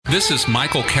This is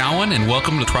Michael Cowan, and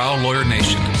welcome to Trial Lawyer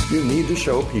Nation. You need to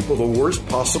show people the worst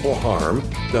possible harm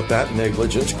that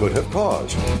negligence could have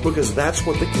caused, because that's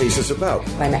what the case is about.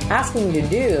 What I'm asking you to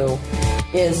do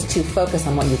is to focus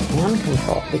on what you can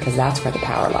control, because that's where the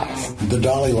power lies. The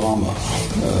Dalai Lama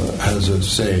has a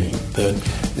saying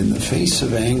that in the face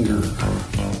of anger,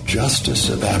 justice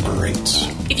evaporates.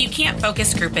 If you can't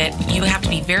focus group it, you have to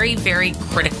be very, very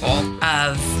critical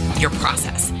of your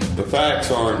process. The facts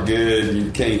aren't good.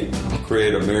 You can't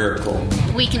create a miracle.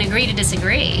 We can agree to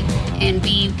disagree and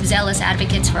be zealous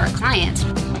advocates for our clients.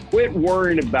 Quit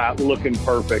worrying about looking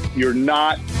perfect. You're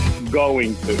not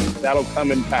going to. That'll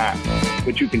come in time,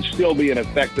 but you can still be an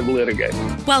effective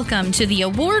litigator. Welcome to the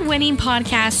award-winning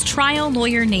podcast Trial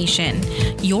Lawyer Nation,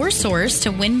 your source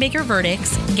to win bigger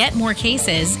verdicts, get more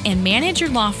cases, and manage your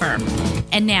law firm.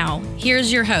 And now,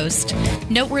 here's your host,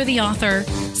 noteworthy author,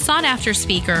 sought-after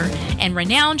speaker, and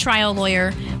renowned trial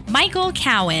lawyer, Michael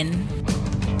Cowan.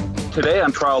 Today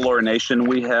on Trial Lawyer Nation,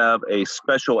 we have a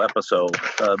special episode.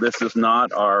 This is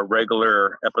not our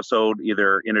regular episode,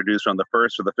 either introduced on the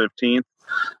 1st or the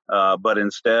 15th, but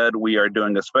instead we are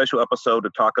doing a special episode to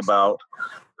talk about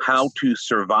how to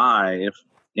survive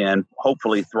and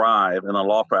hopefully thrive in a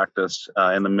law practice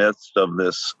in the midst of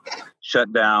this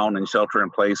shutdown and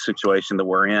shelter-in-place situation that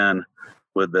we're in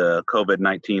with the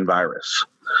COVID-19 virus.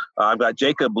 I've got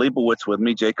Jacob Leibowitz with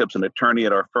me. Jacob's an attorney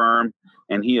at our firm,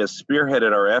 and he has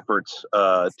spearheaded our efforts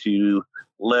to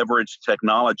leverage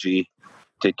technology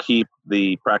to keep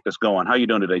the practice going. How are you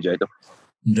doing today, Jacob?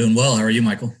 I'm doing well. How are you,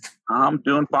 Michael? I'm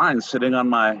doing fine, sitting on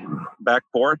my back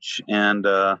porch and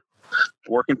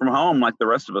working from home like the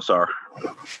rest of us are.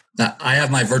 I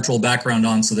have my virtual background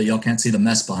on so that y'all can't see the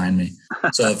mess behind me.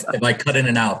 So if I cut in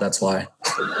and out, that's why.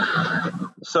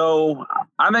 So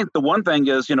I think the one thing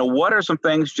is, what are some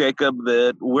things, Jacob,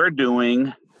 that we're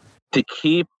doing to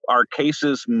keep our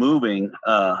cases moving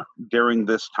during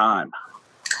this time?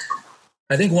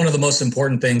 I think one of the most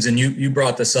important things, and you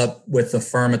brought this up with the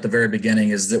firm at the very beginning,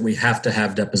 is that we have to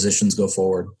have depositions go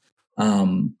forward.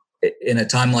 In a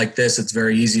time like this, it's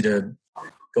very easy to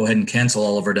go ahead and cancel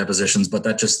all of our depositions, but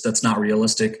that's not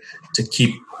realistic to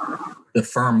keep the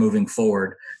firm moving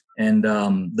forward. And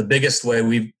the biggest way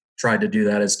we've tried to do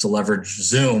that is to leverage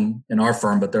Zoom in our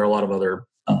firm, but there are a lot of other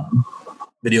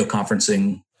video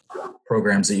conferencing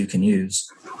programs that you can use.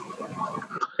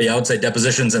 But yeah, I would say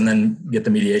depositions and then get the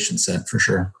mediation set for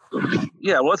sure.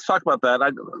 Yeah, well, let's talk about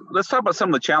that. Let's talk about some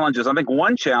of the challenges. I think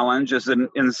one challenge is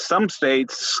in some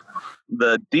states,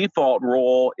 the default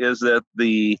rule is that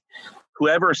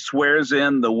whoever swears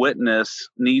in the witness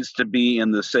needs to be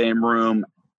in the same room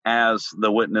as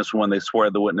the witness when they swear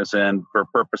the witness in for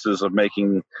purposes of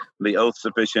making the oath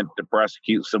sufficient to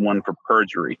prosecute someone for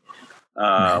perjury.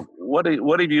 Right. What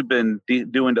have you been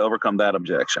doing to overcome that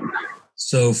objection?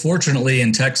 So fortunately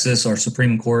in Texas, our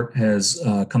Supreme Court has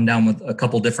come down with a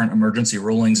couple different emergency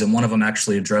rulings, and one of them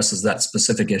actually addresses that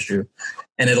specific issue.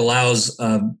 And it allows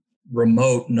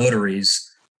remote notaries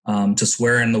to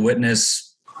swear in the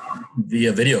witness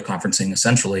via video conferencing,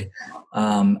 essentially.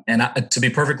 To be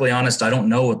perfectly honest, I don't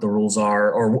know what the rules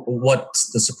are or what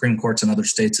the Supreme Courts in other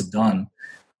states have done,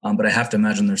 but I have to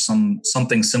imagine there's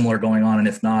something similar going on. And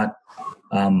if not,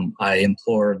 I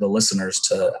implore the listeners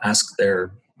to ask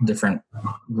their different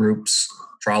groups,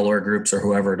 trial lawyer groups or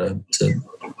whoever, to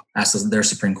ask their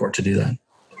Supreme Court to do that.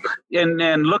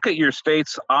 And look at your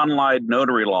state's online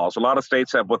notary laws. A lot of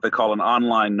states have what they call an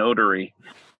online notary.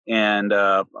 And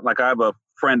I have a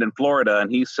friend in Florida,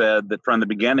 and he said that from the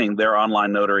beginning, their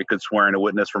online notary could swear in a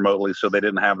witness remotely, so they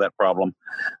didn't have that problem.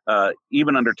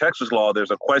 Even under Texas law,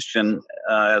 there's a question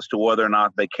as to whether or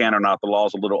not they can or not. The law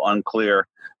is a little unclear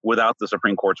without the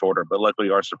Supreme Court's order, but luckily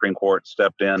our Supreme Court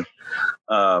stepped in.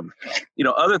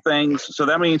 Other things, so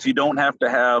that means you don't have to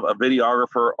have a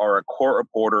videographer or a court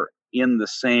reporter in the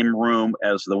same room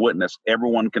as the witness.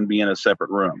 Everyone can be in a separate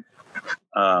room.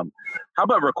 How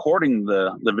about recording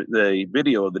the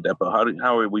video of the depo?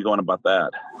 How are we going about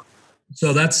that?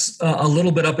 So that's a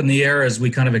little bit up in the air as we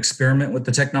kind of experiment with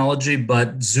the technology,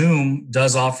 but Zoom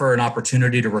does offer an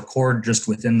opportunity to record just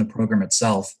within the program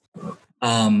itself.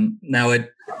 Now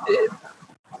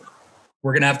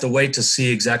we're going to have to wait to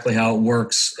see exactly how it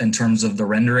works in terms of the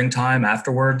rendering time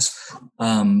afterwards.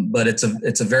 But it's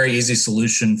a very easy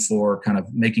solution for kind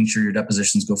of making sure your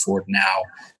depositions go forward now.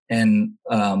 And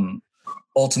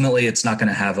ultimately, it's not going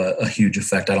to have a huge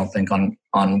effect, I don't think,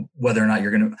 on whether or not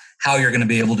how you're going to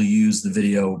be able to use the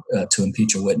video to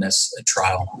impeach a witness at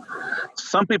trial.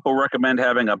 Some people recommend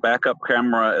having a backup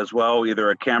camera as well, either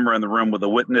a camera in the room with a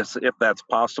witness if that's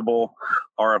possible,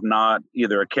 or if not,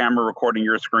 either a camera recording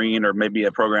your screen or maybe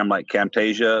a program like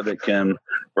Camtasia that can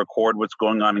record what's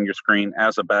going on in your screen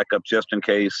as a backup just in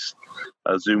case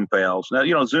Zoom fails.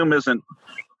 Now, Zoom isn't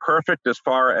perfect as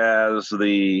far as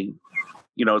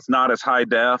it's not as high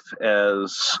def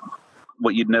as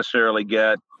what you'd necessarily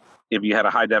get if you had a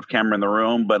high def camera in the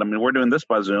room. But I mean, we're doing this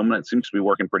by Zoom and it seems to be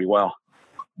working pretty well.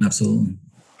 Absolutely.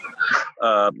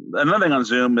 Another thing on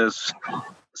Zoom is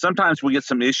sometimes we get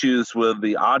some issues with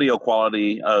the audio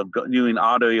quality of doing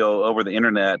audio over the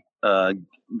internet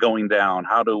going down.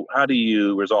 How do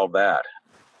you resolve that?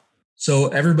 So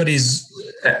everybody's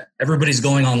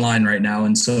going online right now,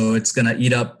 and so it's going to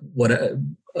eat up what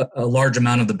a large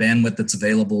amount of the bandwidth that's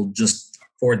available just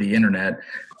for the internet.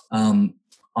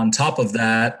 On top of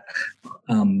that,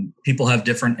 people have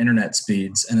different internet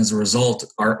speeds, and as a result,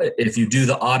 if you do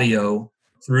the audio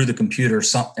through the computer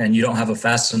and you don't have a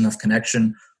fast enough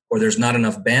connection or there's not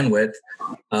enough bandwidth,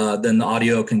 then the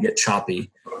audio can get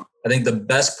choppy. I think the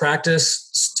best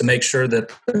practice to make sure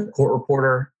that the court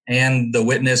reporter and the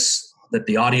witness that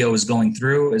the audio is going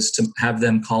through is to have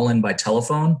them call in by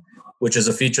telephone, which is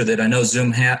a feature that I know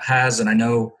Zoom has, and I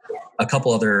know a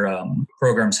couple other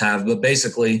programs have. But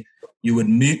basically, you would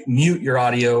mute your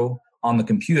audio on the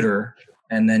computer,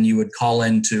 and then you would call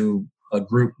into a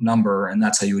group number, and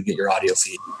that's how you would get your audio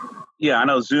feed. Yeah, I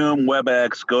know Zoom,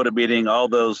 WebEx, GoToMeeting, all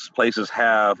those places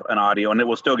have an audio, and it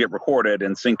will still get recorded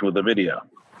and synced with the video.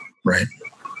 Right.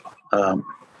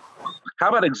 How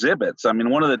about exhibits? I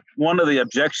mean, one of the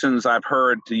objections I've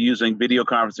heard to using video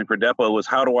conferencing for depo was,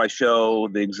 how do I show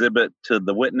the exhibit to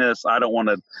the witness? I don't want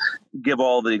to give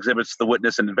all the exhibits to the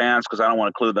witness in advance because I don't want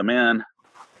to clue them in.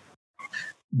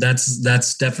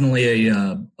 That's definitely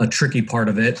a tricky part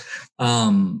of it.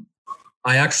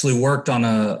 I actually worked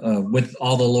on with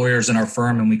all the lawyers in our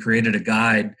firm, and we created a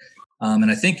guide.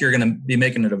 And I think you're going to be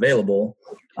making it available.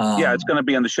 Yeah, it's going to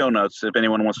be in the show notes. If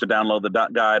anyone wants to download the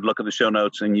guide, look at the show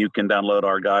notes, and you can download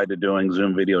our guide to doing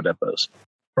Zoom video depos.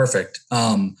 Perfect.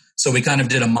 So we kind of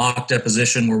did a mock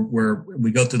deposition where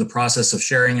we go through the process of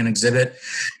sharing an exhibit.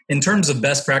 In terms of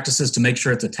best practices to make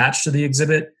sure it's attached to the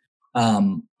exhibit,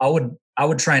 I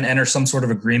would try and enter some sort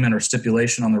of agreement or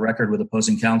stipulation on the record with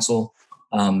opposing counsel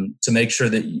to make sure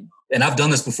that, and I've done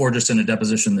this before just in a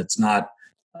deposition that's not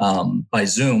by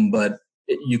Zoom, but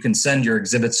you can send your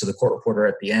exhibits to the court reporter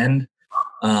at the end.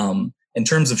 In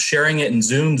terms of sharing it in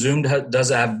Zoom does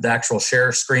have the actual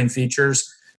share screen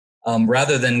features.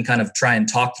 Rather than kind of try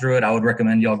and talk through it, I would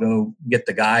recommend y'all go get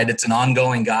the guide. It's an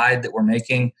ongoing guide that we're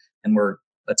making, and we're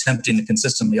attempting to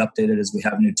consistently update it as we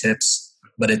have new tips.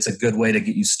 But it's a good way to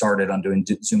get you started on doing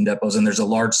Zoom depos, and there's a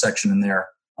large section in there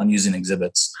on using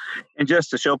exhibits. And just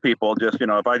to show people,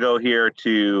 if I go here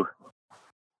to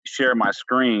share my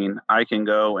screen, I can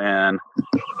go and,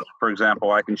 for example,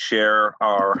 I can share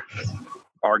our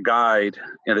guide,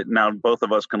 and that now both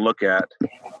of us can look at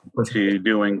to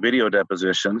doing video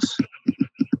depositions.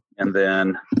 And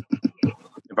then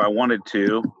if I wanted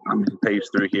to, I'm going to page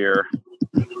through here,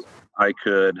 I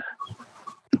could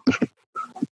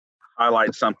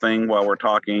highlight something while we're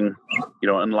talking,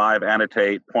 in live,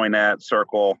 annotate, point at,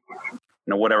 circle,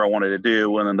 whatever I wanted to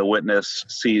do. And then the witness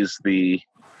sees the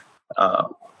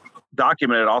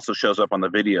document. It also shows up on the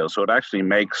video. So it actually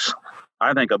makes,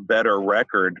 I think, a better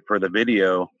record for the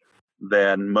video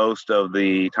than most of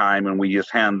the time when we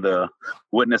just hand the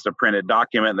witness a printed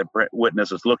document, the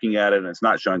witness is looking at it, and it's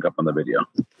not showing up on the video.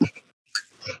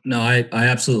 No, I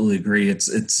absolutely agree.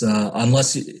 It's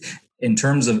unless in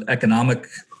terms of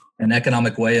an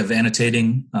economic way of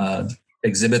annotating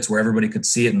exhibits where everybody could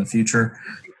see it in the future,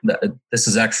 this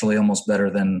is actually almost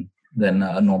better than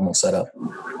a normal setup.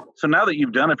 So now that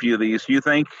you've done a few of these, do you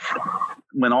think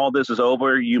when all this is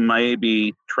over, you may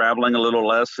be traveling a little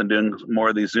less and doing more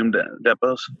of these Zoom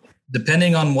depos?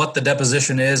 Depending on what the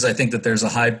deposition is, I think that there's a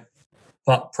high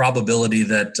probability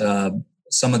that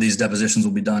some of these depositions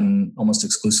will be done almost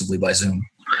exclusively by Zoom.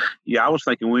 Yeah, I was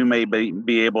thinking we may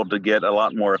be able to get a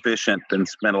lot more efficient and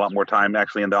spend a lot more time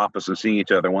actually in the office and seeing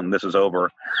each other when this is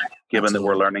over, given Absolutely. That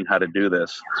we're learning how to do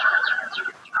this.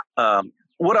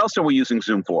 What else are we using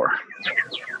Zoom for?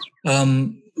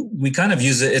 We kind of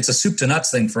use it. It's a soup to nuts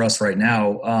thing for us right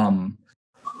now.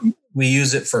 We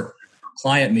use it for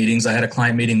client meetings. I had a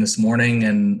client meeting this morning,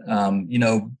 and,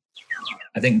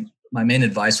 I think my main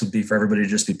advice would be for everybody to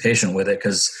just be patient with it,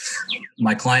 because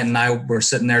my client and I were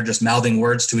sitting there just mouthing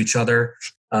words to each other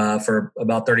for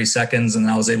about 30 seconds. And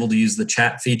I was able to use the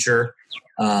chat feature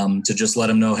to just let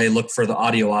him know, hey, look for the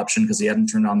audio option, because he hadn't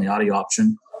turned on the audio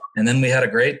option. And then we had a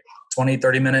great 20,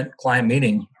 30-minute client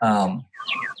meeting.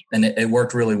 and it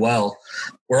worked really well.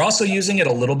 We're also using it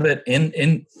a little bit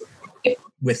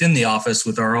within the office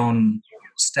with our own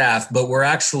staff, but we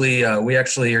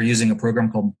actually are using a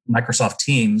program called Microsoft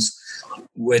Teams,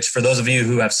 which for those of you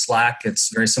who have Slack,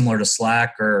 it's very similar to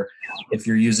Slack, or if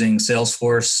you're using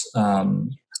Salesforce,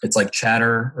 it's like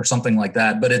Chatter or something like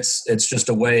that. But it's just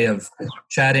a way of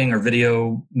chatting or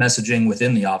video messaging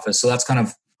within the office. So that's kind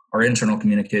of our internal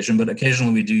communication, but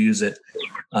occasionally we do use it.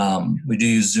 We do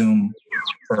use Zoom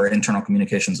for our internal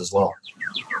communications as well.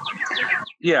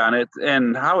 Yeah,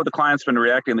 and how have the clients been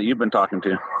reacting that you've been talking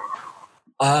to?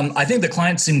 I think the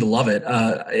clients seem to love it.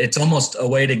 It's almost a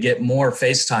way to get more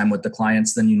FaceTime with the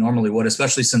clients than you normally would,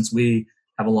 especially since we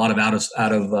have a lot of out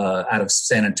of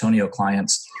San Antonio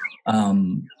clients.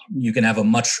 You can have a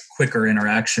much quicker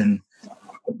interaction.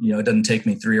 It doesn't take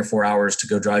me 3 or 4 hours to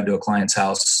go drive to a client's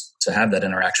house to have that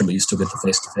interaction, but you still get the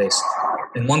face-to-face.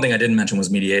 And one thing I didn't mention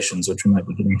was mediations, which we might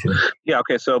be getting to. Yeah,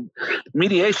 okay, so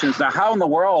mediations. Now, how in the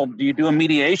world do you do a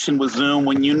mediation with Zoom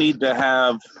when you need to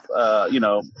have,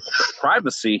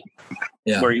 privacy?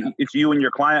 Yeah. Where it's you and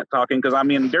your client talking? Because,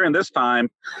 during this time,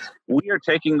 we are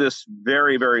taking this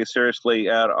very, very seriously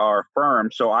at our firm.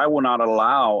 So I will not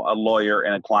allow a lawyer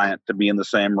and a client to be in the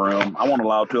same room. I won't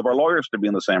allow 2 of our lawyers to be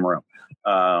in the same room.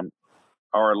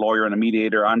 Our lawyer and a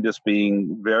mediator, I'm just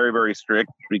being very, very strict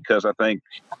because I think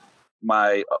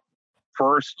my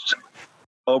first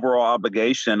overall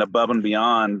obligation above and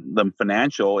beyond the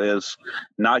financial is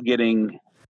not getting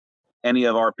any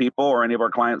of our people or any of our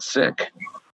clients sick.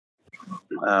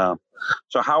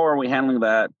 So how are we handling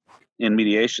that in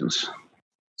mediations?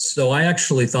 So I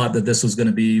actually thought that this was going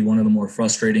to be one of the more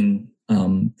frustrating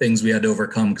things we had to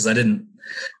overcome because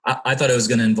I thought it was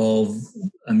going to involve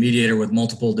a mediator with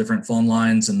multiple different phone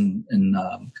lines and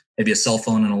maybe a cell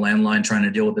phone and a landline trying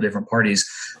to deal with the different parties.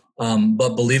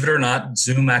 But believe it or not,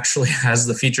 Zoom actually has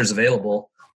the features available.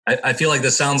 I feel like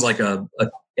this sounds like a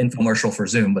infomercial for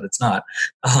Zoom, but it's not.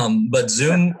 But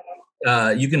Zoom,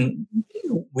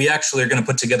 we actually are going to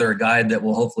put together a guide that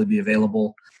will hopefully be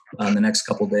available in the next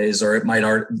couple of days, or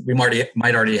we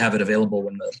might already have it available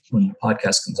when the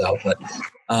podcast comes out. But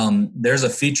there's a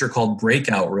feature called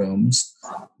breakout rooms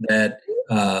that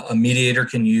a mediator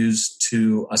can use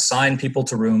to assign people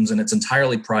to rooms, and it's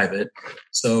entirely private.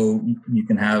 So you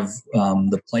can have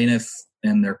the plaintiff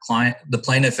and their client, the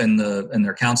plaintiff and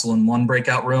their counsel in one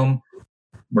breakout room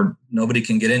where nobody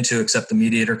can get into except the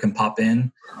mediator can pop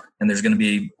in, and there's going to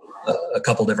be a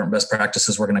couple different best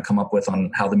practices we're going to come up with on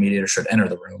how the mediator should enter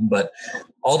the room. But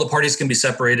all the parties can be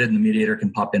separated and the mediator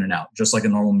can pop in and out, just like a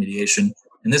normal mediation.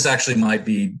 And this actually might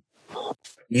be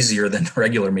easier than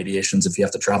regular mediations if you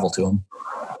have to travel to them.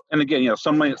 And again,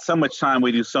 so much time,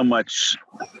 we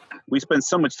spend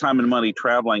so much time and money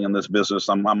traveling in this business.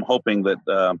 I'm hoping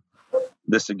that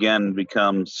this again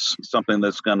becomes something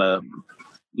that's going to,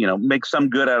 make some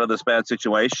good out of this bad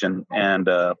situation and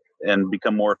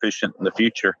become more efficient in the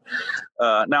future.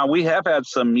 Now, we have had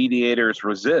some mediators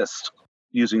resist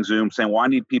using Zoom, saying, well, I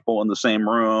need people in the same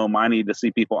room. I need to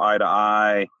see people eye to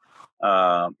eye.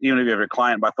 Even if you have your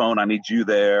client by phone, I need you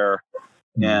there.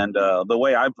 And the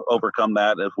way I've overcome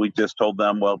that is we just told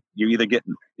them, well, you're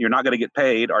not going to get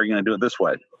paid, or you're going to do it this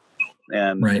way.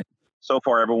 And right. So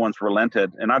far, everyone's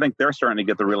relented. And I think they're starting to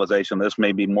get the realization this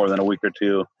may be more than a week or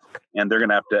two, and they're going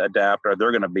to have to adapt, or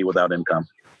they're going to be without income.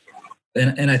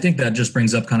 And I think that just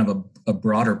brings up kind of a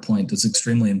broader point that's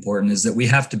extremely important, is that we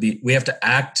have to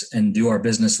act and do our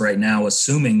business right now,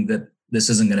 assuming that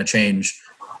this isn't going to change,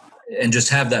 and just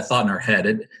have that thought in our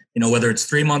head. Whether it's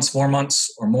 3 months, 4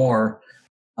 months or more,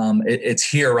 it's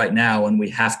here right now, and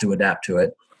we have to adapt to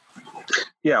it.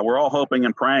 Yeah, we're all hoping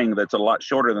and praying that's a lot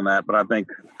shorter than that. But I think,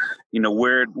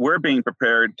 we're being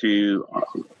prepared to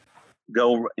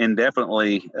go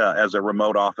indefinitely as a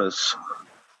remote office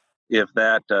if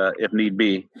need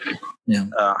be. Yeah.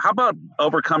 How about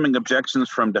overcoming objections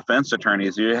from defense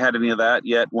attorneys? Have you had any of that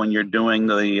yet when you're doing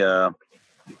the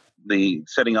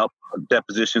setting up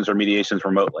depositions or mediations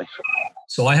remotely?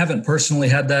 So I haven't personally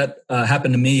had that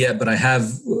happen to me yet, but I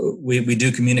have. We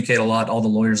do communicate a lot, all the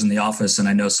lawyers in the office, and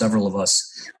I know several of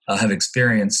us have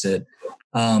experienced it.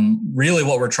 Really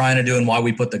what we're trying to do and why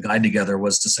we put the guide together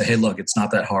was to say, hey, look, it's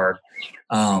not that hard.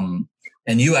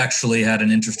 And you actually had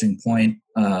an interesting point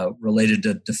related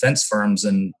to defense firms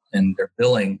and their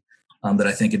billing that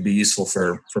I think it'd be useful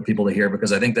for people to hear,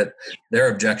 because I think that their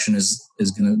objection is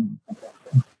going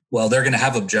to, they're going to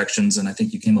have objections, and I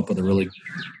think you came up with a really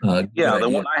good idea.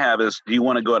 One I have is, do you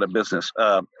want to go out of business?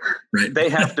 Right. They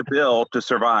have to bill to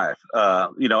survive.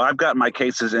 I've got my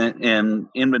cases in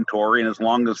inventory, and as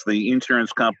long as the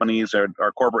insurance companies or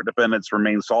our corporate defendants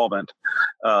remain solvent,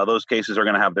 those cases are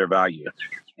going to have their value.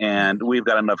 and we've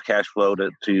got enough cash flow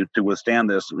to withstand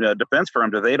this. Defense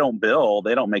firms, if they don't bill,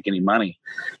 they don't make any money,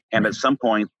 and at some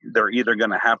point they're either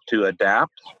going to have to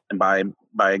adapt, and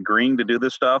by agreeing to do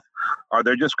this stuff, or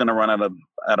they're just going to run out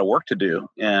of work to do,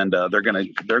 and they're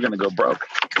going to go broke.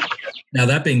 Now,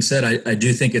 that being said, I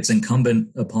do think it's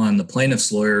incumbent upon the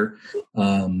plaintiff's lawyer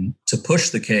to push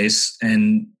the case,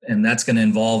 and that's going to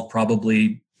involve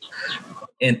probably,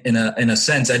 in a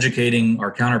sense, educating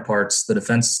our counterparts, the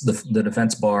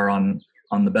defense bar on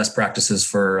the best practices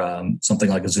for something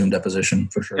like a Zoom deposition,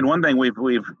 for sure. And one thing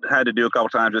we've had to do a couple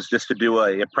times is just to do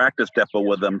a practice depo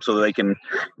with them, so they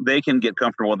can get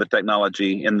comfortable with the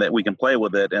technology, and that we can play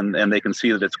with it, and they can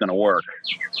see that it's going to work.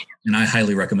 And I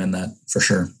highly recommend that, for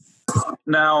sure.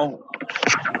 Now,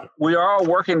 we are all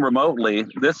working remotely.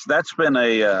 That's been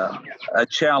a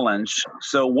challenge.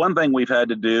 So one thing we've had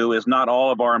to do is, not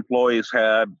all of our employees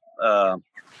had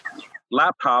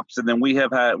laptops, and then we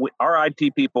have had our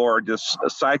IT people are just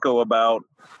psycho about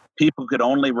people could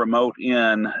only remote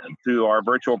in through our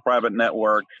virtual private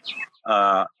network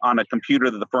on a computer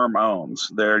that the firm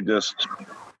owns. They're just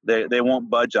they won't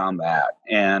budge on that,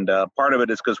 and part of it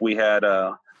is because we had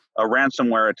a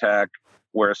ransomware attack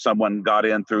where someone got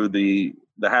in through the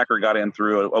hacker got in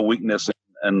through a weakness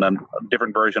in a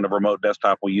different version of remote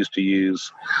desktop we used to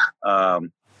use.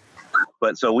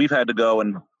 But so we've had to go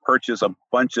and purchase a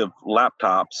bunch of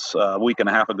laptops a week and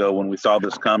a half ago when we saw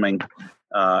this coming,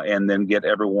 and then get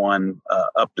everyone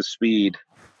up to speed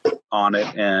on it.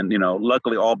 And,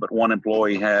 luckily all but one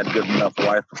employee had good enough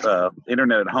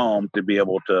internet at home to be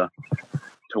able to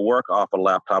work off a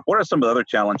laptop. What are some of the other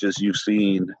challenges you've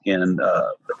seen in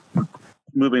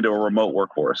moving to a remote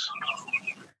workforce?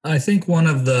 I think one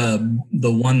of the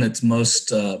one that's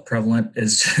most prevalent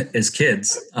is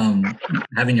kids.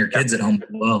 Having your kids at home as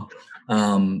well.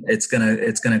 It's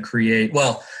gonna create,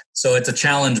 well, so it's a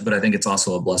challenge, but I think it's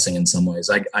also a blessing in some ways.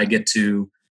 I get to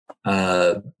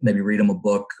maybe read them a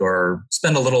book or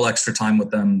spend a little extra time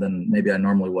with them than maybe I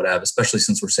normally would have, especially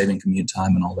since we're saving commute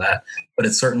time and all that. But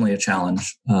it's certainly a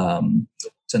challenge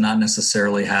to not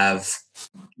necessarily have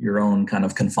your own kind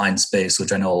of confined space,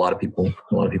 which I know a lot of people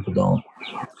don't.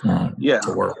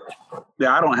 To work.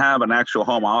 Yeah, I don't have an actual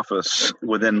home office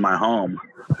within my home.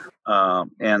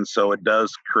 And so it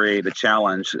does create a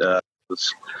challenge.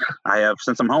 I have,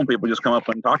 since I'm home, people just come up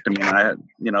and talk to me, and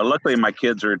luckily my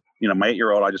kids are, my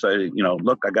 8-year-old, I just say,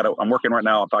 look, I'm working right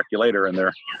now, I'll talk to you later. And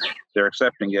they're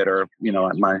accepting it. Or,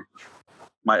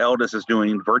 my eldest is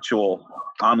doing virtual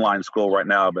online school right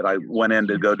now, but I went in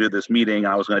to go do this meeting.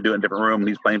 I was going to do it in a different room, and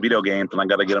he's playing video games, and I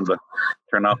got to get him to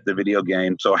turn off the video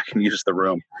game so I can use the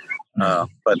room.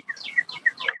 But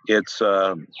it's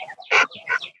been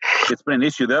an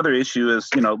issue. The other issue is,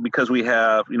 because we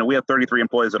have 33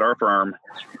 employees at our firm,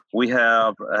 we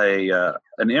have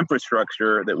an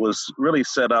infrastructure that was really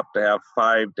set up to have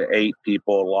 5 to 8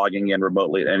 people logging in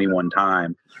remotely at any one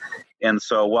time. And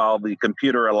so while the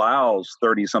computer allows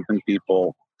 30-something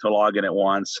people to log in at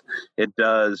once, it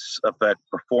does affect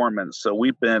performance. So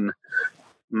we've been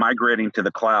migrating to the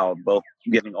cloud, both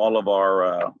getting all of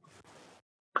our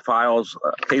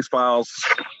case files,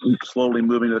 slowly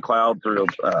moving to the cloud through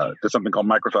to something called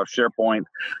Microsoft SharePoint.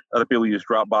 Other people use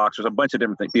Dropbox. There's a bunch of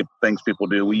different things people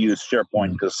do. We use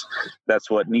SharePoint because that's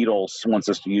what Needles wants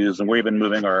us to use. And we're even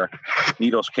moving our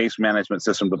Needles case management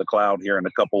system to the cloud here in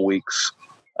a couple weeks.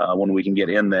 When we can get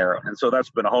in there. And so that's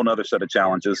been a whole other set of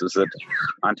challenges, is that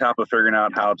on top of figuring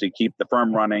out how to keep the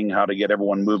firm running, how to get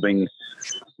everyone moving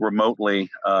remotely,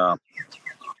 and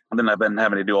then I've been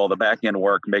having to do all the back end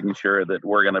work, making sure that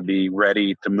we're going to be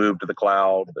ready to move to the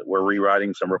cloud, that we're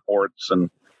rewriting some reports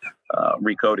and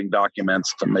recoding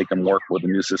documents to make them work with the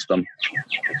new system.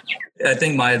 I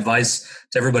think my advice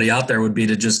to everybody out there would be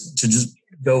to just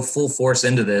go full force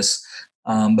into this.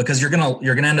 Because you're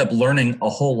gonna end up learning a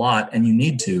whole lot, and you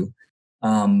need to,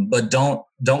 but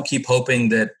don't keep hoping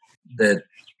that the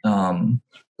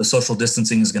social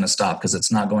distancing is going to stop, because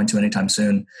it's not going to anytime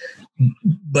soon.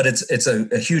 But it's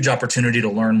a huge opportunity to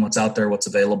learn what's out there, what's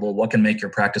available, what can make your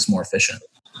practice more efficient.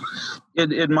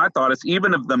 My thought is,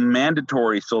 even if the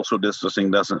mandatory social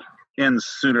distancing doesn't end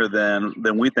sooner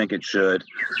than we think it should,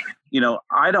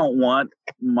 I don't want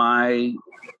my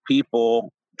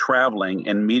people traveling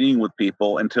and meeting with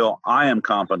people until I am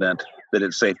confident that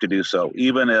it's safe to do so.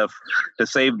 Even if, to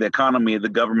save the economy, the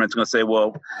government's going to say,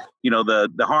 well,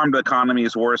 the harm to the economy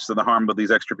is worse than the harm of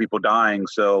these extra people dying,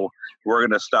 so we're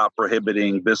going to stop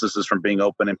prohibiting businesses from being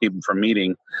open and people from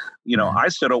meeting. I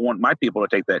still don't want my people to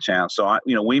take that chance. So,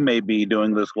 we may be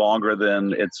doing this longer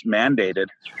than it's mandated,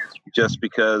 just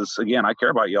because, again, I care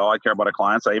about y'all. I care about our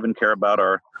clients. I even care about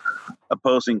our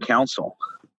opposing counsel.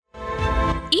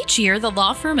 Each year, the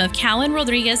law firm of Cowan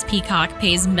Rodriguez Peacock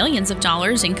pays millions of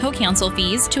dollars in co-counsel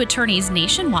fees to attorneys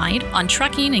nationwide on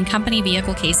trucking and company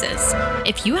vehicle cases.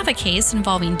 If you have a case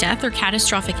involving death or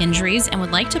catastrophic injuries and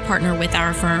would like to partner with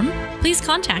our firm, please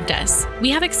contact us. We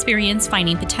have experience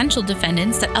finding potential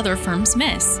defendants that other firms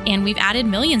miss, and we've added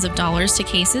millions of dollars to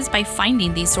cases by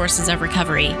finding these sources of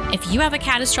recovery. If you have a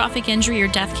catastrophic injury or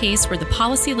death case where the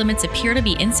policy limits appear to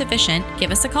be insufficient,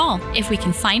 give us a call. If we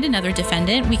can find another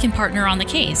defendant, we can partner on the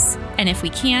case. And if we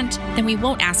can't, then we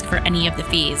won't ask for any of the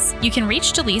fees. You can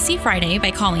reach Delisi Friday by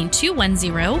calling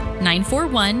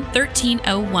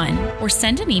 210-941-1301 or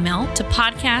send an email to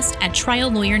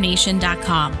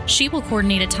podcast@triallawyernation.com. She will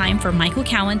coordinate a time for Michael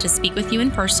Cowan to speak with you in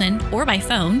person or by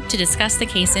phone to discuss the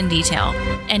case in detail.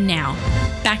 And now,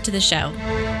 back to the show.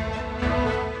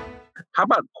 How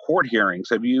about court hearings?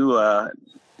 Have you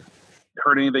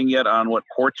heard anything yet on what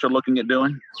courts are looking at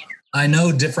doing? I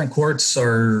know different courts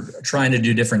are trying to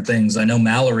do different things. I know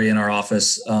Mallory in our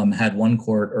office had one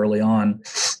court early on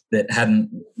that hadn't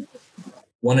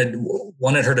wanted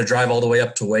her to drive all the way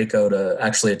up to Waco to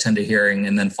actually attend a hearing,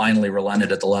 and then finally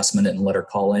relented at the last minute and let her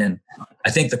call in. I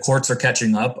think the courts are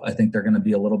catching up. I think they're going to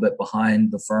be a little bit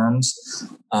behind the firms.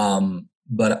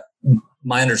 But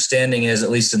my understanding is, at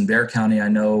least in Bexar County, I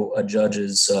know a judge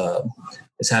is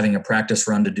having a practice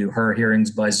run to do her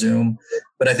hearings by Zoom.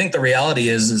 But I think the reality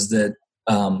is that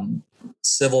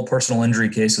civil personal injury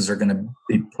cases are going to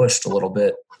be pushed a little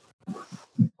bit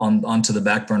onto the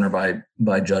back burner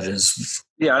by judges.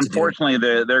 Yeah, unfortunately,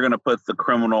 they're going to put the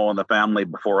criminal and the family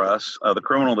before us. The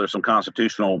criminal, there's some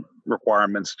constitutional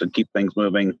requirements to keep things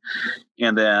moving.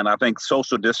 And then I think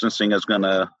social distancing is going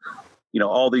to,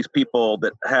 all these people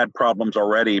that had problems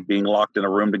already being locked in a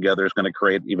room together is going to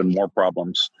create even more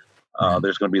problems.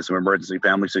 There's going to be some emergency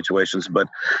family situations. But,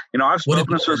 I've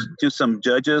spoken to some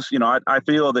judges. I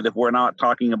feel that if we're not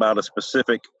talking about a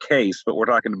specific case, but we're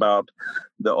talking about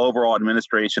the overall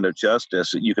administration of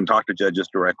justice, you can talk to judges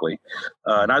directly.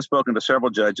 And I've spoken to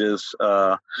several judges.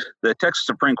 The Texas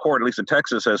Supreme Court, at least in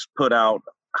Texas, has put out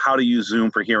how to use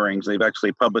Zoom for hearings. They've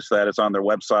actually published that. It's on their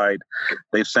website.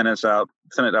 They've sent it out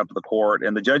to the court.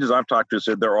 And the judges I've talked to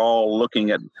said they're all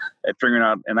looking at figuring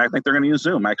out, and I think they're going to use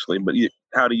Zoom actually, but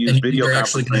how to use video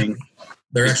conferencing.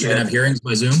 They're actually going to have hearings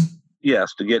by Zoom?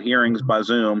 Yes, to get hearings by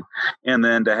Zoom. And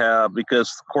then to have, because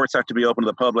courts have to be open to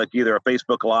the public, either a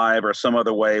Facebook Live or some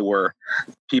other way where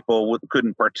people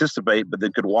couldn't participate, but they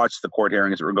could watch the court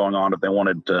hearings that were going on if they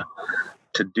wanted to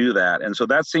do that. And so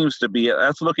that seems to be,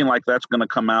 that's looking like that's going to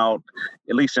come out,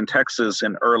 at least in Texas,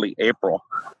 in early April.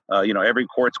 Every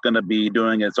court's going to be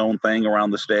doing its own thing around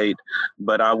the state.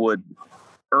 But I would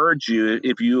urge you,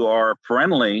 if you are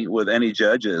friendly with any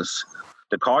judges,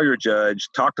 to call your judge,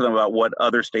 talk to them about what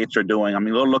other states are doing. I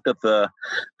mean, go to the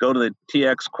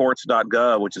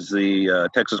txcourts.gov, which is the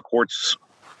Texas courts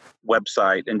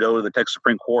website, and go to the Texas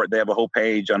Supreme Court. They have a whole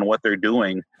page on what they're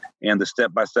doing and the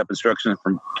step-by-step instructions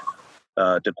from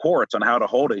to courts on how to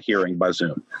hold a hearing by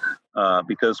Zoom,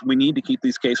 because we need to keep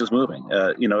these cases moving.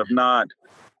 If not,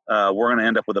 we're going to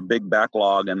end up with a big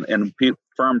backlog, and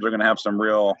firms are going to have some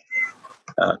real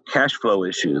cash flow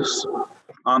issues.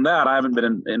 On that, I haven't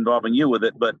been involving you with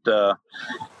it, but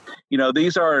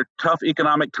these are tough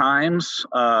economic times.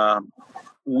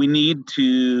 We need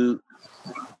to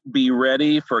be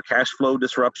ready for cash flow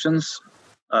disruptions.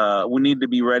 We need to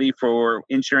be ready for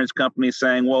insurance companies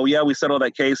saying, well, yeah, we settled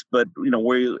that case, but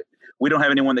we don't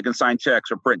have anyone that can sign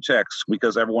checks or print checks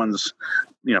because everyone's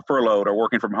furloughed or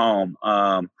working from home.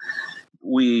 I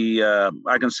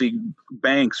can see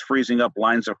banks freezing up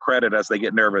lines of credit as they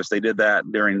get nervous. They did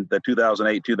that during the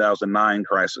 2008-2009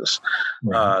 crisis.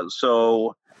 Right.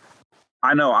 So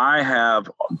I know I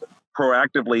have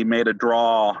proactively made a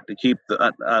draw to keep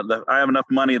I have enough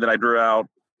money that I drew out,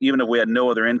 even if we had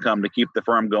no other income, to keep the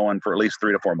firm going for at least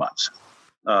 3 to 4 months.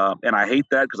 And I hate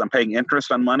that because I'm paying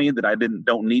interest on money that I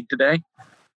don't need today.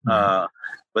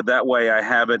 But that way I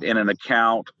have it in an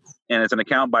account, and it's an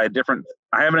account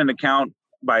I have it in an account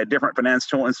by a different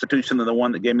financial institution than the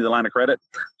one that gave me the line of credit.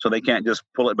 So they can't just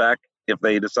pull it back if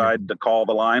they decide to call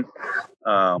the line.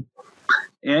 And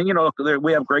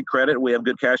we have great credit. We have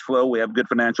good cash flow. We have good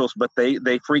financials, but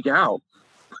they freak out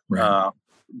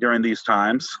during these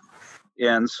times.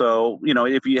 And so,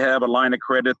 if you have a line of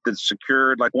credit that's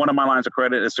secured, like one of my lines of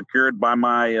credit is secured by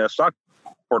my stock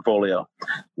portfolio,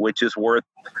 which is worth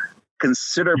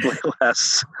considerably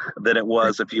less than it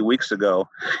was a few weeks ago.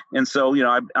 And so,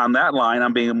 on that line,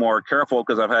 I'm being more careful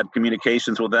because I've had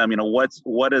communications with them.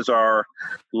 What is our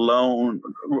loan?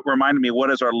 Reminded me, what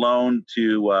is our loan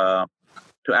to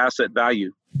asset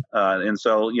value? And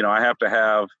so, I have to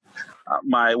have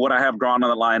what I have drawn on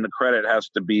the line of credit has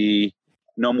to be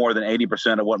no more than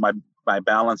 80% of what my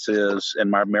balance is in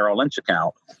my Merrill Lynch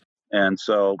account. And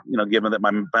so, given that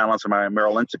my balance in my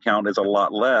Merrill Lynch account is a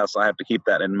lot less, I have to keep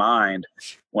that in mind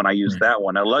when I use that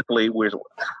one. Now, luckily,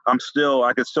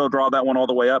 I could still draw that one all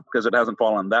the way up because it hasn't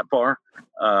fallen that far.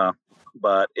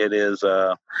 But it is,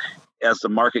 as the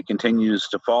market continues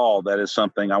to fall, that is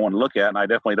something I want to look at. And I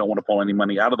definitely don't want to pull any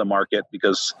money out of the market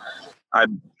because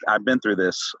I've been through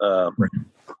this,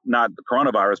 not the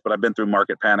coronavirus, but I've been through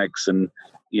market panics. And,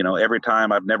 every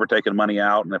time I've never taken money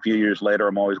out, and a few years later,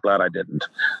 I'm always glad I didn't.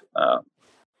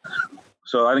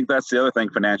 So I think that's the other thing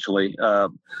financially. Now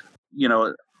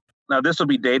this will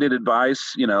be dated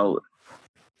advice,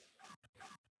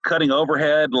 cutting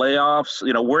overhead, layoffs,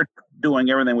 we're doing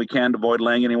everything we can to avoid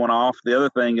laying anyone off. The other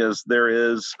thing is there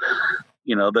is,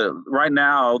 right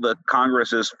now the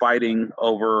Congress is fighting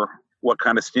over what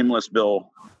kind of stimulus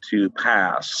bill to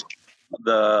pass.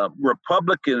 The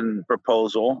Republican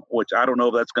proposal, which I don't know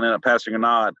if that's going to end up passing or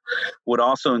not, would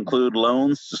also include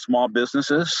loans to small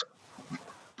businesses.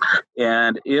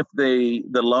 And if the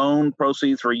loan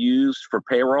proceeds were used for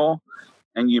payroll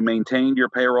and you maintained your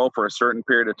payroll for a certain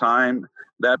period of time,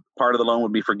 that part of the loan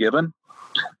would be forgiven.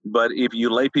 But if you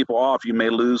lay people off, you may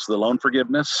lose the loan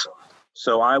forgiveness.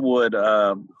 So I would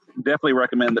definitely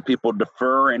recommend that people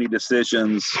defer any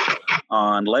decisions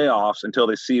on layoffs until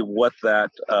they see what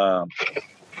that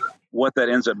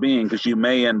ends up being, because you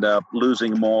may end up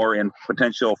losing more in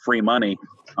potential free money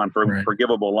on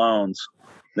forgivable loans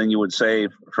than you would save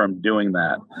from doing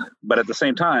that. But at the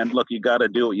same time, look, you got to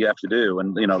do what you have to do.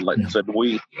 And, like I said,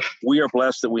 we are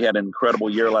blessed that we had an incredible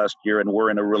year last year, and we're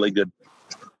in a really good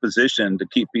position to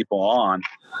keep people on.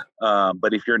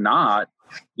 But if you're not,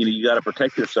 you got to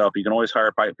protect yourself. You can always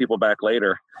hire people back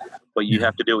later, but you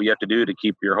have to do what you have to do to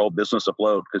keep your whole business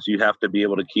afloat, because you have to be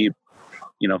able to keep,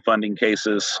 funding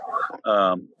cases.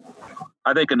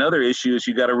 I think another issue is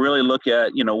you got to really look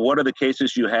at, what are the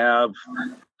cases you have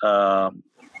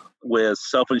with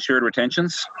self-insured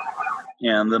retentions,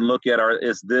 and then look at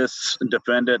is this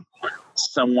defendant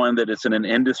someone that is in an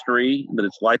industry that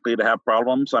it's likely to have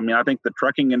problems? I mean, I think the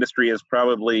trucking industry is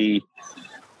probably,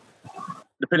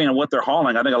 depending on what they're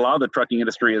hauling, I think a lot of the trucking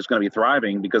industry is going to be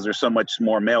thriving because there's so much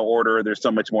more mail order. There's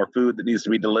so much more food that needs to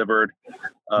be delivered.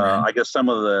 I guess some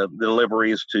of the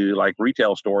deliveries to like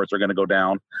retail stores are going to go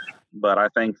down. But I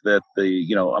think that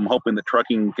I'm hoping that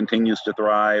trucking continues to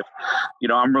thrive.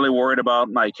 I'm really worried about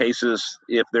my cases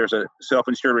if there's a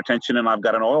self-insured retention and I've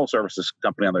got an oil services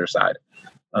company on their side.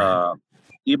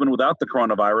 Even without the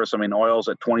coronavirus, I mean, oil's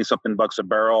at 20-something bucks a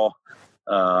barrel.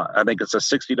 I think it's a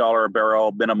 $60 a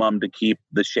barrel minimum to keep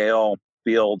the shale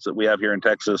fields that we have here in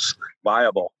Texas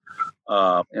viable.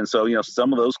 And so,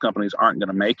 some of those companies aren't going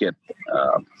to make it.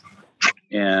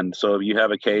 And so if you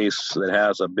have a case that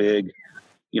has a big,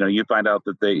 you find out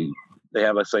that they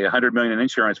have, let's say, $100 million in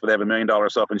insurance, but they have $1 million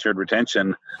self-insured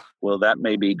retention. Well, that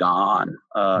may be gone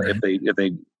if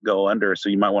they go under. So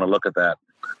you might want to look at that.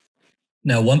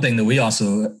 Now, one thing that we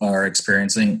also are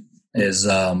experiencing is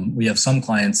we have some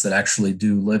clients that actually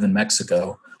do live in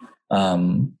Mexico.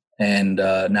 And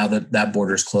now that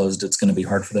border's closed, it's going to be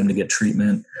hard for them to get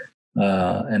treatment.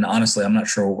 And honestly, I'm not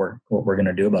sure what we're going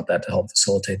to do about that to help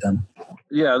facilitate them.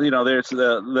 Yeah, there's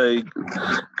the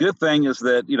good thing is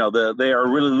that, they are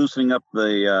really loosening up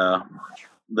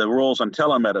the rules on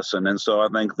telemedicine. And so I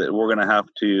think that we're going to have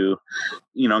to,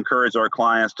 encourage our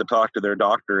clients to talk to their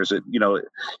doctors. And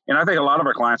I think a lot of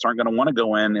our clients aren't going to want to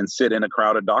go in and sit in a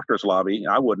crowded doctor's lobby.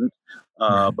 I wouldn't.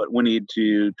 But we need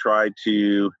to try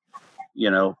to,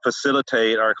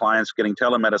 facilitate our clients getting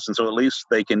telemedicine so at least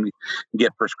they can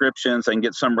get prescriptions and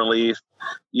get some relief.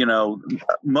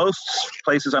 Most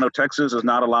places, I know Texas is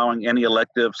not allowing any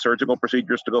elective surgical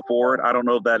procedures to go forward. I don't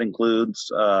know if that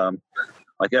includes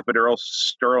like epidural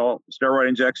steroid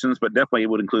injections, but definitely it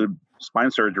would include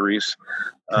spine surgeries.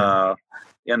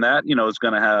 And that, is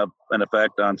going to have an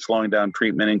effect on slowing down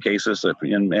treatment in cases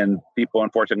and people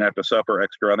unfortunately have to suffer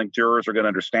extra. I think jurors are going to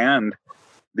understand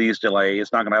these delays.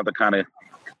 It's not going to have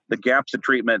the gaps in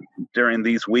treatment during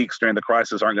these weeks during the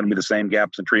crisis aren't going to be the same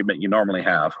gaps in treatment you normally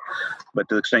have. But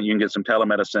to the extent you can get some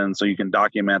telemedicine so you can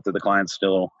document that the client's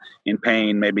still in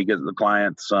pain, maybe get the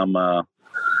client some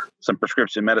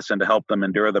prescription medicine to help them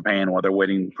endure the pain while they're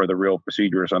waiting for the real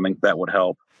procedures. I think that would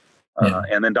help.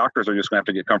 And then doctors are just going to have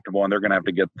to get comfortable and they're going to have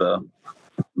to get the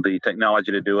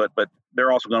technology to do it. But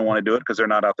they're also going to want to do it because they're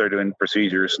not out there doing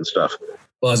procedures and stuff.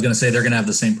 Well, I was going to say they're going to have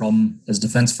the same problem as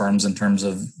defense firms in terms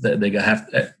of they have,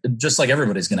 just like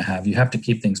everybody's going to have, you have to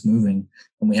keep things moving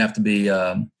and we have to be,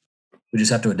 we just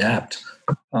have to adapt.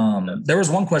 There was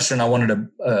one question I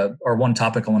wanted to, or one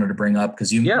topic I wanted to bring up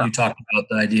because you talked about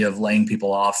the idea of laying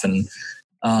people off and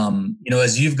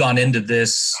As you've gone into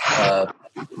this,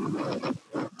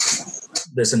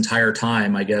 this entire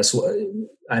time, I guess,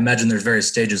 I imagine there's various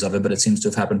stages of it, but it seems to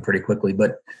have happened pretty quickly.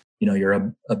 But,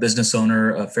 you're a business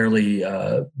owner, a fairly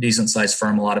decent sized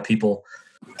firm, a lot of people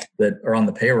that are on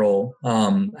the payroll.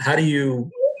 How do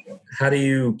you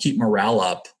keep morale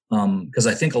up? Because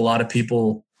I think a lot of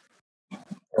people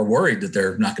are worried that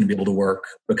they're not going to be able to work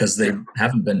because they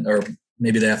haven't been, or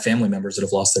maybe they have family members that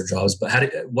have lost their jobs. But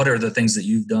what are the things that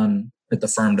you've done at the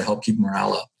firm to help keep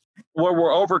morale up? Well,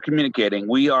 we're over communicating.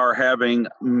 We are having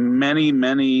many,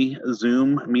 many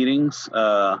Zoom meetings,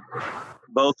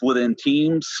 both within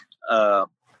teams.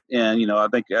 And, I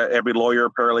think every lawyer,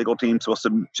 paralegal team is supposed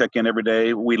to check in every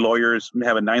day. We lawyers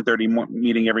have a 9:30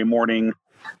 meeting every morning.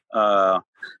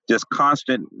 Just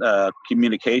constant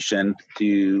communication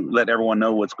to let everyone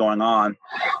know what's going on.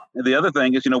 And the other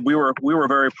thing is, we were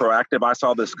very proactive. I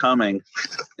saw this coming,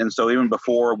 and so even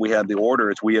before we had the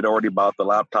orders, we had already bought the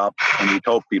laptop, and we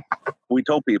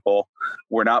told people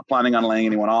we're not planning on laying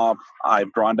anyone off.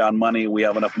 I've drawn down money. We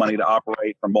have enough money to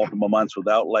operate for multiple months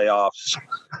without layoffs.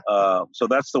 So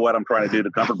that's what I'm trying to do to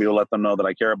comfort people, let them know that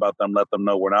I care about them, let them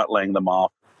know we're not laying them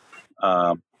off.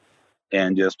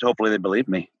 And just hopefully they believe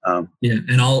me. And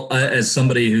as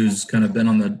somebody who's kind of been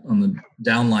on the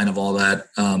downline of all that,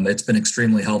 it's been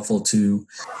extremely helpful to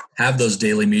have those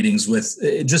daily meetings with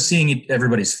just seeing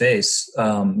everybody's face.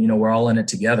 We're all in it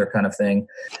together, kind of thing.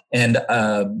 And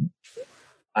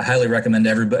I highly recommend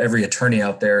every attorney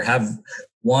out there have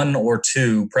one or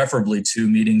two, preferably two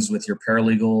meetings with your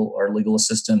paralegal or legal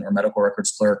assistant or medical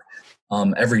records clerk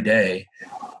every day,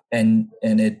 and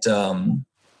it.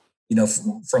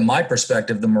 From my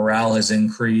perspective, the morale has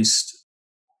increased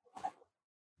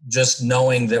just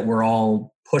knowing that we're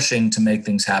all pushing to make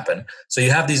things happen. So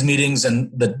you have these meetings, and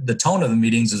the tone of the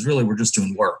meetings is really we're just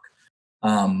doing work.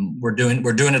 We're doing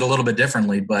it a little bit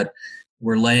differently, but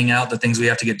we're laying out the things we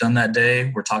have to get done that day.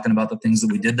 We're talking about the things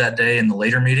that we did that day in the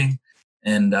later meeting,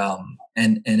 and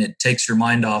it takes your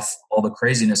mind off all the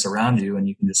craziness around you, and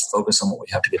you can just focus on what we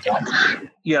have to get done.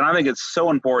 Yeah, and I think it's so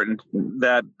important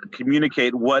that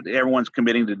communicate what everyone's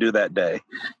committing to do that day,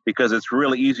 because it's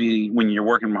really easy when you're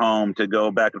working from home to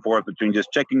go back and forth between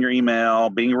just checking your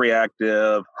email, being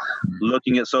reactive,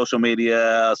 looking at social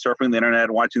media, surfing the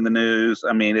internet, watching the news.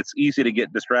 I mean, it's easy to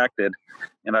get distracted.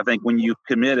 And I think when you've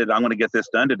committed, I'm going to get this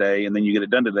done today, and then you get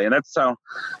it done today. And that's how,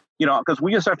 because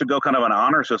we just have to go kind of an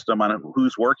honor system on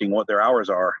who's working, what their hours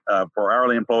are. For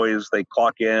hourly employees, they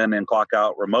clock in and clock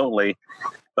out remotely.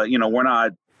 But, we're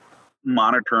not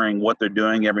monitoring what they're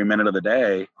doing every minute of the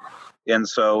day. And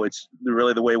so it's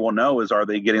really the way we'll know is, are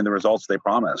they getting the results they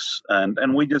promise?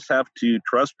 And we just have to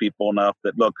trust people enough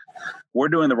that, look, we're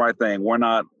doing the right thing.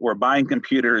 We're buying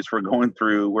computers,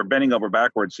 we're bending over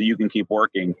backwards so you can keep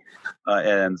working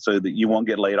and so that you won't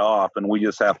get laid off. And we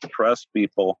just have to trust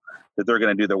people that they're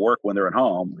going to do their work when they're at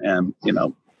home. And,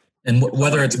 and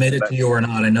whether it's made it to you or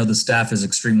not, I know the staff is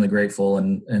extremely grateful.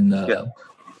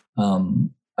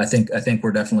 I think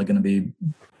we're definitely going to be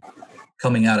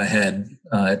coming out ahead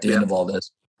at the end of all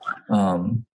this.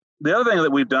 The other thing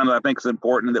that we've done that I think is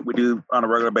important that we do on a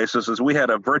regular basis is we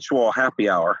had a virtual happy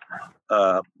hour.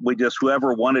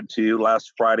 Whoever wanted to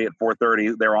last Friday at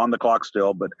 4:30, they're on the clock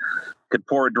still, but could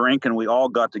pour a drink, and we all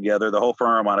got together, the whole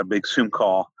firm, on a big Zoom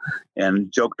call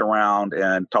and joked around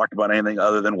and talked about anything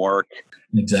other than work.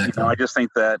 Exactly. I just think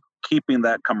that keeping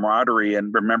that camaraderie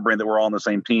and remembering that we're all on the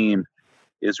same team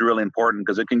is really important,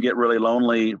 because it can get really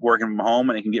lonely working from home,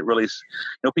 and it can get really,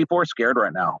 people are scared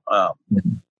right now.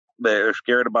 They're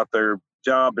scared about their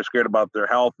job. They're scared about their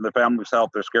health and their family's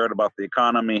health. They're scared about the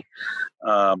economy.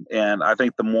 And I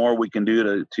think the more we can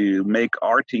do to make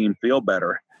our team feel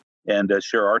better and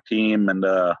share our team, and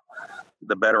the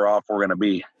better off we're going to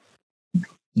be.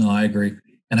 No, I agree.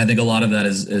 And I think a lot of that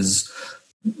is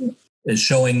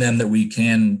showing them that we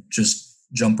can just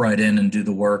jump right in and do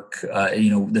the work.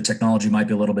 The technology might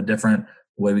be a little bit different.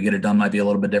 The way we get it done might be a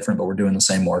little bit different, but we're doing the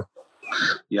same work.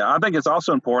 Yeah, I think it's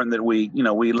also important that we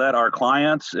let our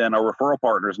clients and our referral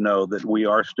partners know that we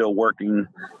are still working.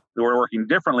 We're working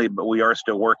differently, but we are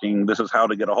still working. This is how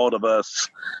to get a hold of us.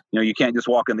 You can't just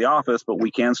walk in the office, but we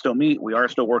can still meet. We are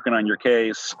still working on your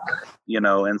case,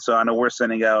 and so I know we're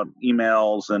sending out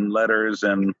emails and letters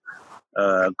and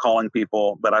calling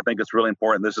people, but I think it's really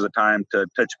important. This is a time to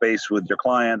touch base with your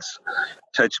clients,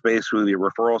 touch base with your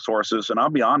referral sources. And I'll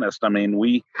be honest, I mean,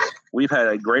 we've had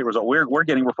a great result. We're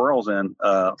getting referrals in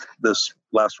this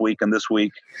last week and this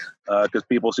week because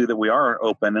people see that we are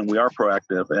open and we are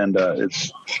proactive, and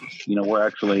it's, we're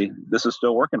actually, this is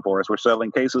still working for us. We're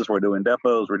settling cases, we're doing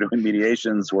depots, we're doing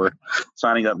mediations, we're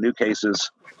signing up new cases.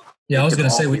 Yeah, I was going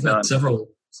to say we've had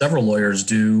several lawyers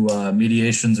do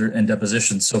mediations and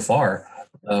depositions so far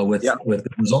with good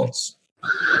results.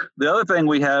 The other thing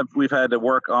we've had to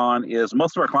work on is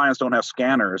most of our clients don't have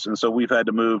scanners, and so we've had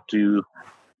to move to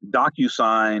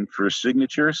DocuSign for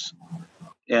signatures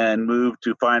and move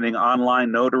to finding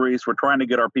online notaries. We're trying to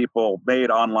get our people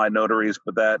made online notaries,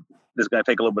 but that is going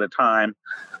to take a little bit of time,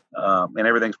 and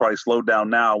everything's probably slowed down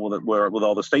now with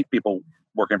all the state people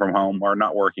working from home or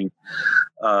not working.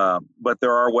 But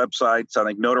there are websites. I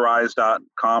think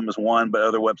notarize.com is one, but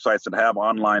other websites that have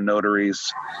online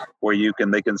notaries where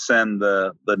they can send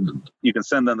you can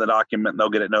send them the document and they'll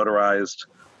get it notarized.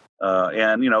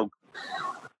 And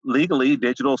legally,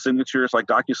 digital signatures like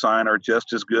DocuSign are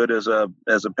just as good as a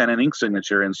pen and ink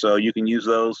signature, and so you can use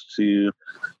those to,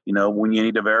 when you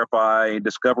need to verify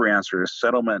discovery answers,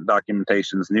 settlement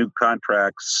documentations, new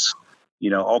contracts,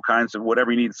 all kinds of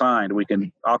whatever you need signed. We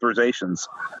can authorizations,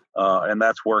 and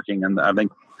that's working. And I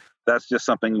think that's just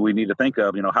something we need to think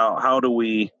of. How do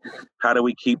we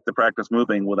keep the practice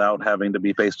moving without having to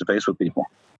be face to face with people?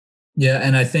 Yeah,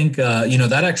 and I think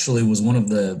that actually was one of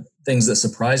the things that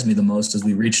surprised me the most as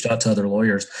we reached out to other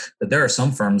lawyers, that there are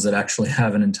some firms that actually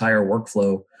have an entire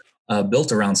workflow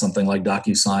built around something like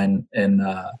DocuSign,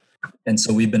 and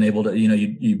so we've been able to,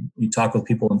 you talk with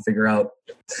people and figure out,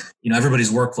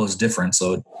 everybody's workflow is different,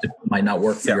 so it might not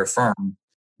work for your firm,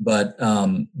 but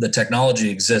the technology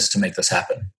exists to make this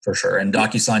happen for sure. And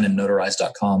DocuSign and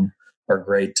notarize.com are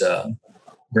great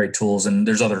tools, and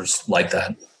there's others like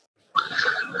that.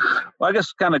 Well, I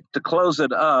guess kind of to close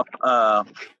it up,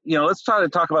 let's try to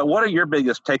talk about what are your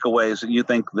biggest takeaways that you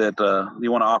think that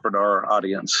you want to offer to our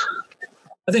audience?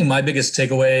 I think my biggest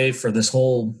takeaway for this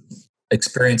whole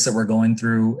experience that we're going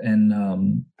through,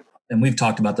 and we've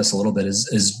talked about this a little bit,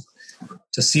 is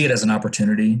to see it as an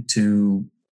opportunity to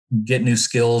get new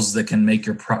skills that can make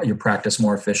your practice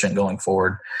more efficient going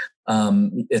forward.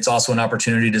 It's also an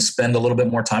opportunity to spend a little bit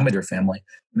more time with your family.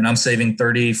 I mean, I'm saving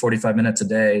 30, 45 minutes a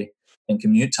day in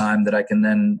commute time that I can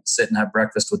then sit and have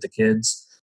breakfast with the kids,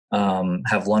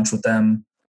 have lunch with them,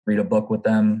 read a book with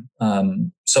them.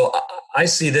 So I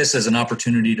see this as an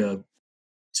opportunity to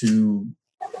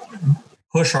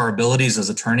push our abilities as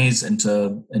attorneys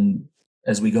and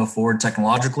as we go forward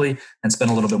technologically, and spend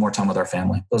a little bit more time with our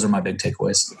family. Those are my big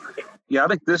takeaways. Yeah, I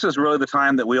think this is really the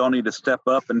time that we all need to step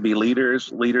up and be leaders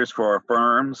for our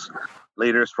firms,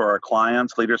 leaders for our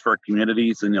clients, leaders for our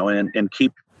communities, and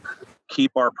keep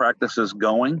our practices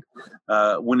going.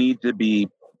 We need to be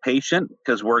patient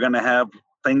because we're going to have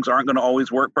things aren't going to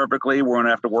always work perfectly. We're going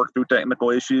to have to work through technical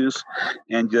issues,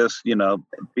 and just,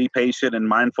 be patient and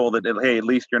mindful that, hey, at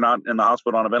least you're not in the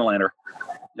hospital on a ventilator,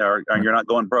 or you're not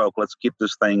going broke. Let's keep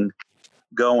this thing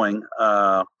going.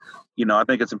 I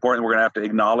think it's important. We're going to have to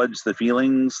acknowledge the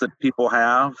feelings that people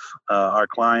have, our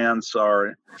clients,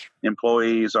 our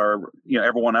employees,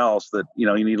 everyone else, that,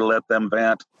 you need to let them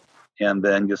vent, and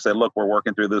then just say, look, we're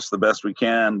working through this the best we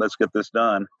can. Let's get this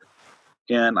done.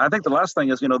 And I think the last thing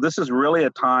is, this is really a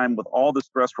time with all the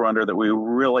stress we're under that we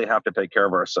really have to take care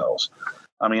of ourselves.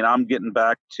 I mean, I'm getting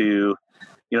back to,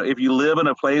 if you live in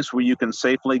a place where you can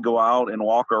safely go out and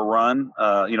walk or run,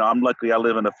 I'm lucky I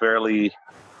live in a fairly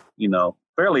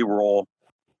rural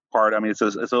part. I mean, it's a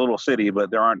little city, but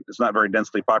it's not very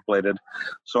densely populated.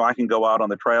 So I can go out on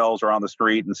the trails or on the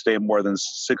street and stay more than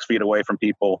 6 feet away from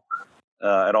people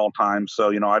at all times.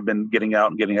 So, I've been getting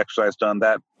out and getting exercise done.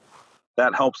 That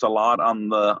helps a lot on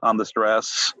the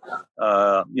stress,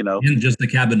 And just the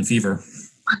cabin fever.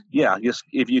 Yeah, just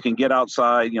if you can get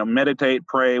outside, meditate,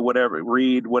 pray,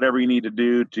 read, whatever you need to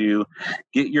do to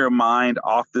get your mind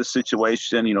off this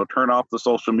situation, turn off the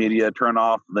social media, turn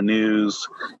off the news,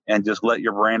 and just let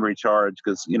your brain recharge.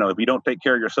 Because, if you don't take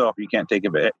care of yourself, you can't take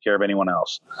care of anyone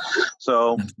else.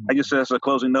 So I just, as a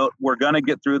closing note, we're going to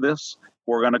get through this.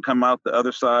 We're going to come out the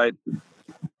other side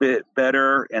bit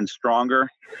better and stronger.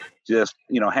 Just,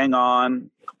 hang on,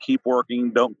 keep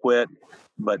working, don't quit,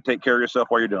 but take care of yourself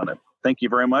while you're doing it. Thank you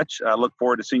very much. I look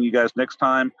forward to seeing you guys next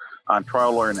time on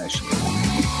Trial Lawyer Nation.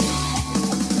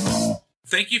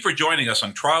 Thank you for joining us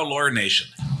on Trial Lawyer Nation.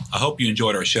 I hope you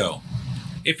enjoyed our show.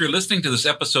 If you're listening to this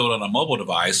episode on a mobile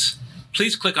device,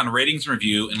 please click on Ratings and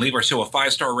Review and leave our show a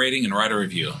 5-star rating and write a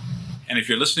review. And if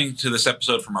you're listening to this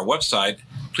episode from our website,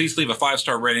 please leave a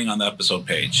 5-star rating on the episode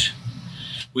page.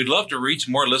 We'd love to reach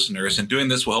more listeners, and doing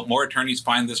this will help more attorneys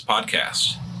find this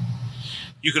podcast.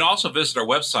 You can also visit our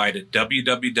website at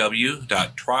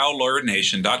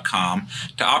www.triallawyernation.com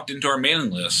to opt into our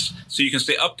mailing list so you can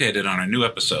stay updated on our new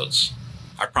episodes.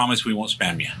 I promise we won't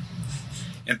spam you.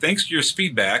 And thanks to your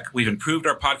feedback, we've improved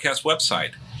our podcast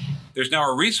website. There's now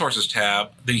a resources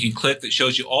tab that you can click that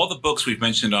shows you all the books we've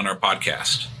mentioned on our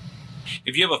podcast.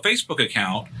 If you have a Facebook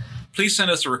account, please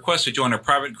send us a request to join a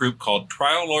private group called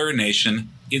Trial Lawyer Nation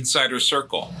Insider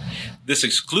Circle. This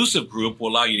exclusive group will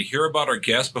allow you to hear about our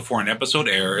guests before an episode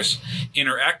airs,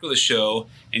 interact with the show,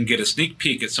 and get a sneak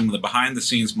peek at some of the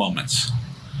behind-the-scenes moments.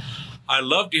 I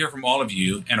love to hear from all of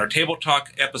you, and our Table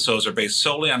Talk episodes are based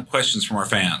solely on questions from our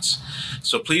fans.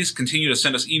 So please continue to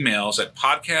send us emails at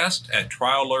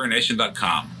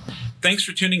podcast@triallawyernation.com. Thanks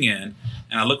for tuning in,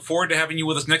 and I look forward to having you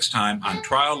with us next time on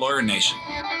Trial Lawyer Nation.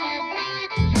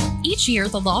 Each year,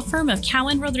 the law firm of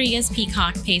Cowan Rodriguez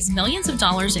Peacock pays millions of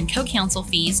dollars in co-counsel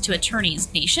fees to attorneys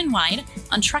nationwide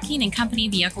on trucking and company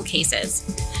vehicle cases.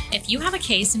 If you have a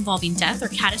case involving death or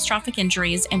catastrophic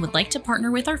injuries and would like to partner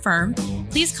with our firm,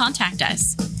 please contact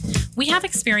us. We have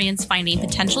experience finding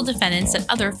potential defendants that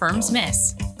other firms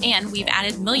miss, and we've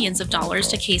added millions of dollars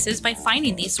to cases by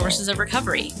finding these sources of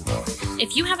recovery.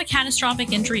 If you have a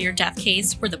catastrophic injury or death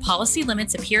case where the policy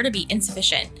limits appear to be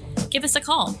insufficient, give us a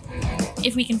call.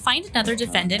 If we can find another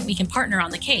defendant, we can partner on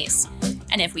the case.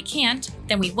 And if we can't,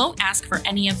 then we won't ask for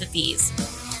any of the fees.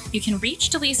 You can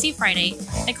reach DeLisi Friday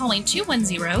by calling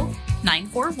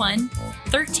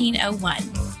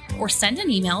 210-941-1301 or send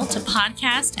an email to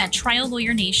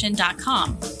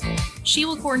podcast@triallawyernation.com. She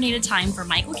will coordinate a time for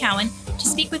Michael Cowan to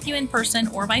speak with you in person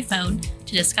or by phone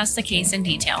to discuss the case in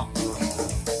detail.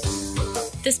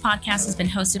 This podcast has been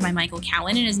hosted by Michael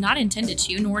Cowan and is not intended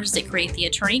to, nor does it create the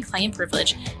attorney-client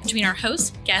privilege between our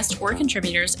host, guest, or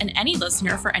contributors and any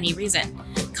listener for any reason.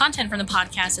 Content from the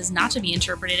podcast is not to be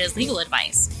interpreted as legal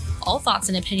advice. All thoughts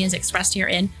and opinions expressed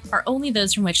herein are only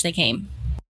those from which they came.